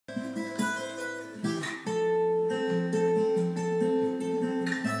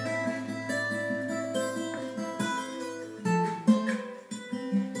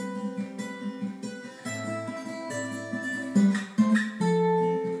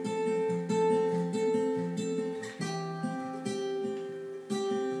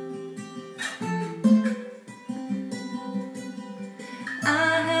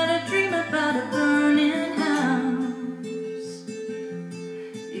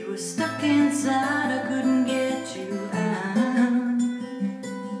were stuck inside, I couldn't get you out.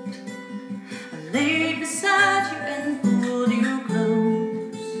 I laid beside you and pulled you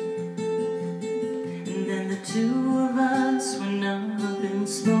close, and then the two of us went up in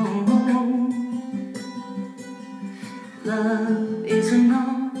smoke. Love isn't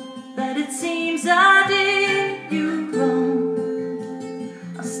all that it seems. I did you wrong.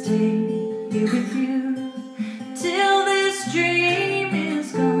 I'll stay here with you till this dream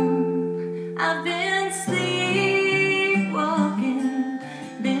is gone. I've been sleepwalking,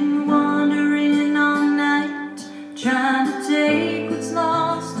 been wandering all night, trying to take what's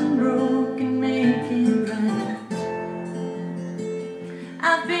lost and broken, make it right.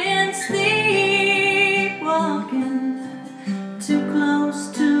 I've been sleepwalking, too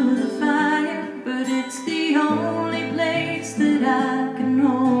close to the fire, but it's the only place that I can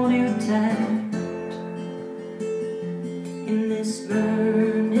hold you tight. In this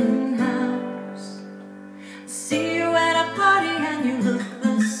burning house, I see you at a party and you look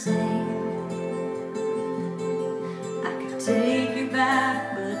the same. I could take you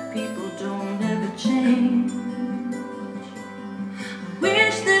back, but people don't ever change. I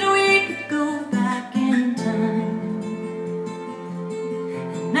wish that we could go back in time,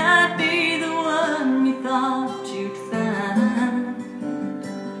 and I'd be the one you thought you'd find.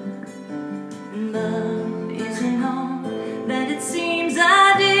 Love isn't all that it seems.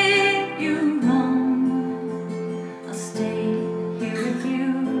 I did you wrong. I'll stay here with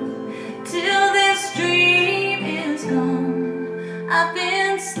you till this dream is gone. I've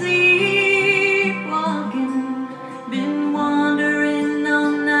been sleepwalking, been wandering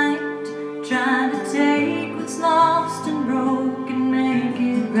all night, trying to take what's lost and broken, make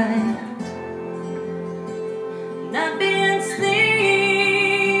it right. And I've been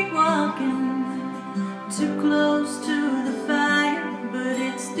sleepwalking, too close to the fire, but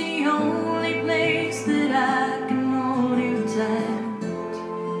it's the only place that I can hold you tight.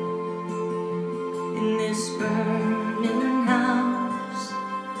 In this burning house,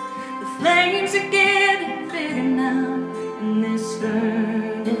 the flames are getting bigger now. In this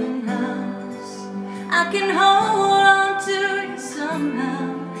burning house, I can hold on to you somehow.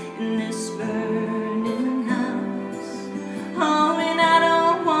 In this burning house, oh, and I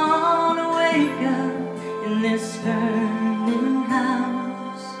don't want to wake up. In this burning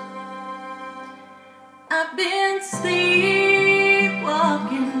house, I've been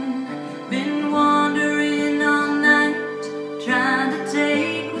sleepwalking, been wandering all night, trying to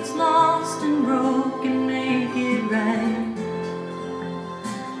take what's lost and broken, make it right.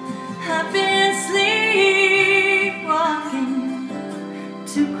 I've been sleepwalking,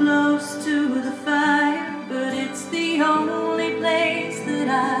 too close to the fire, but it's the only place that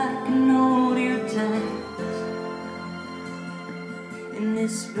I can hold you tight. In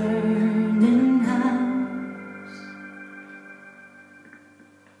this burning